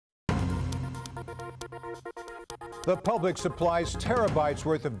The public supplies terabytes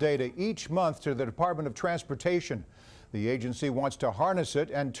worth of data each month to the Department of Transportation. The agency wants to harness it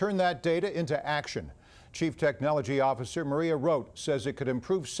and turn that data into action. Chief Technology Officer Maria Roat says it could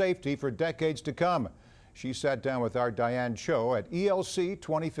improve safety for decades to come. She sat down with our Diane Cho at ELC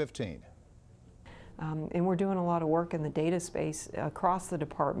 2015. And we're doing a lot of work in the data space across the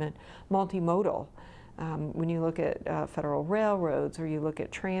department, multimodal. When you look at federal railroads, or you look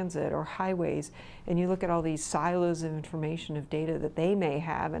at transit or highways, and you look at all these silos of information of data that they may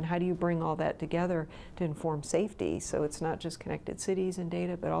have, and how do you bring all that together to inform safety? So it's not just connected cities and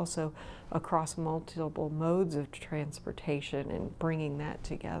data, but also across multiple modes of transportation, and bringing that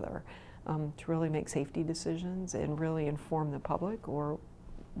together to really make safety decisions and really inform the public or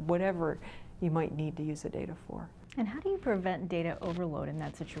whatever you might need to use the data for. And how do you prevent data overload in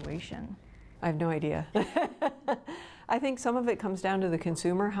that situation? I have no idea. I think some of it comes down to the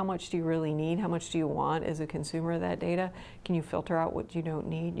consumer. How much do you really need? How much do you want as a consumer of that data? Can you filter out what you don't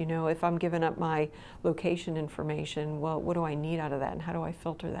need? You know, if I'm giving up my location information, well, what do I need out of that? And how do I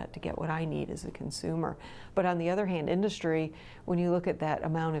filter that to get what I need as a consumer? But on the other hand, industry, when you look at that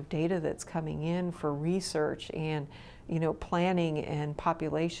amount of data that's coming in for research and planning and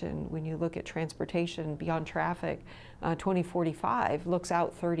population, when you look at transportation beyond traffic, 2045 looks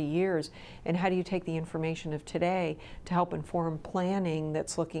out 30 years. And how do you take the information of today to help inform planning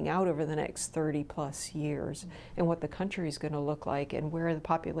that's looking out over the next 30 plus years, and what the country is going to look like, and where the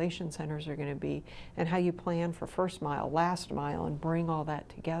population centers are going to be, and how you plan for first mile, last mile, and bring all that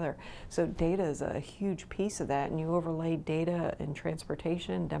together. So data is a huge piece of that, and you overlay data in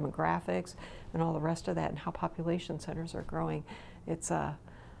transportation, demographics, and all the rest of that, and how population centers are growing. It's a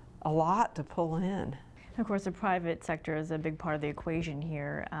lot to pull in. Of course, the private sector is a big part of the equation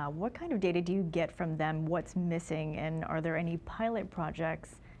here. What kind of data do you get from them? What's missing? And are there any pilot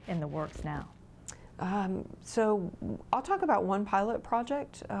projects in the works now? So I'll talk about one pilot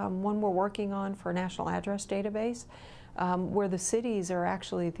project, one we're working on for a national address database, where the cities are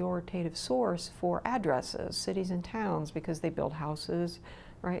actually the authoritative source for addresses, cities and towns, because they build houses.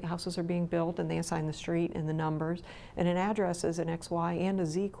 Right, houses are being built and they assign the street and the numbers, and an address is an X, Y, and a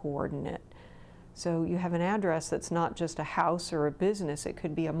Z coordinate. So you have an address that's not just a house or a business. It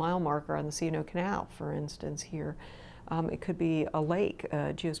could be a mile marker on the C&O Canal, for instance, here. It could be a lake,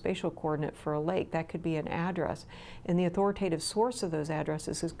 a geospatial coordinate for a lake. That could be an address. And the authoritative source of those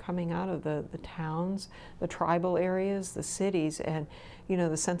addresses is coming out of the towns, the tribal areas, the cities. And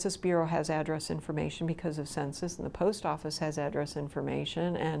the Census Bureau has address information because of census, and the post office has address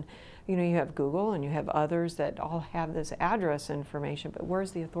information. And you have Google and you have others that all have this address information, but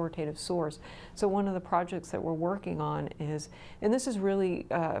where's the authoritative source? So one of the projects that we're working on is, and this is really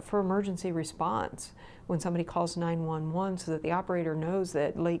for emergency response, when somebody calls 911, so that the operator knows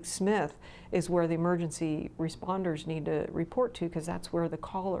that Lake Smith is where the emergency responders need to report to, because that's where the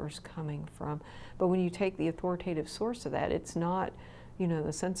caller's coming from. But when you take the authoritative source of that, it's not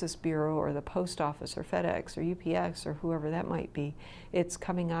the Census Bureau or the Post Office or FedEx or UPS or whoever that might be. It's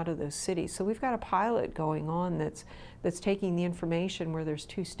coming out of those cities. So we've got a pilot going on that's taking the information where there's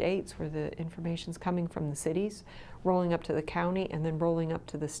 2 states where the information's coming from the cities, rolling up to the county, and then rolling up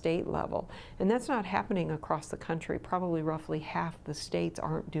to the state level. And that's not happening across the country. Probably roughly half the states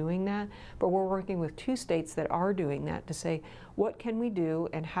aren't doing that, but we're working with 2 states that are doing that to say, what can we do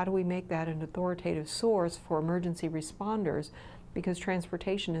and how do we make that an authoritative source for emergency responders, because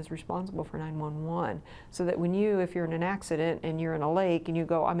transportation is responsible for 911. So that when if you're in an accident and you're in a lake and you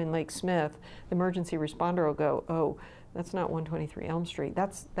go, I'm in Lake Smith, the emergency responder will go, oh, that's not 123 Elm Street.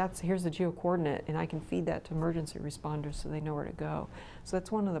 Here's the geo-coordinate, and I can feed that to emergency responders so they know where to go. So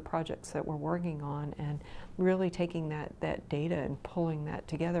that's one of the projects that we're working on, and really taking that data and pulling that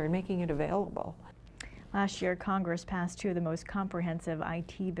together and making it available. Last year, Congress passed 2 of the most comprehensive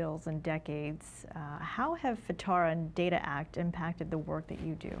IT bills in decades. How have FITARA and DATA Act impacted the work that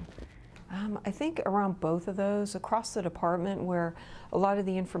you do? I think around both of those, across the department, where a lot of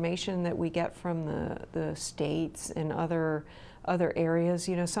the information that we get from the states and other areas,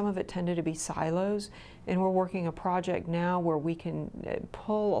 some of it tended to be silos, and we're working a project now where we can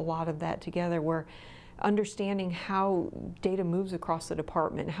pull a lot of that together, where understanding how data moves across the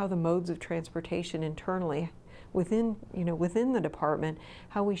department, how the modes of transportation internally within the department,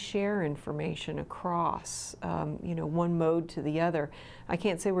 how we share information across one mode to the other. I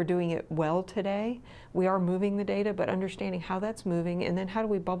can't say we're doing it well today. We are moving the data, but understanding how that's moving, and then how do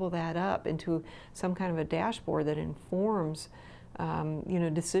we bubble that up into some kind of a dashboard that informs you know,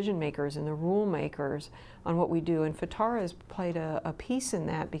 decision makers and the rule makers on what we do. And FITARA has played a piece in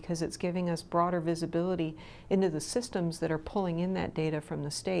that because it's giving us broader visibility into the systems that are pulling in that data from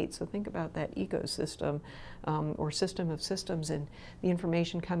the state. So think about that ecosystem or system of systems and the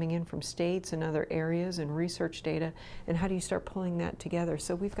information coming in from states and other areas and research data, and how do you start pulling that together.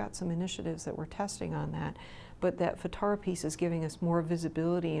 So we've got some initiatives that we're testing on that, but that FITARA piece is giving us more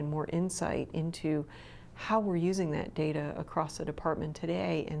visibility and more insight into how we're using that data across the department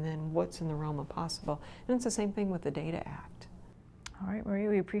today, and then what's in the realm of possible. And it's the same thing with the Data Act. All right, Maria,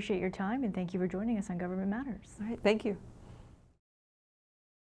 we appreciate your time and thank you for joining us on Government Matters. All right, thank you.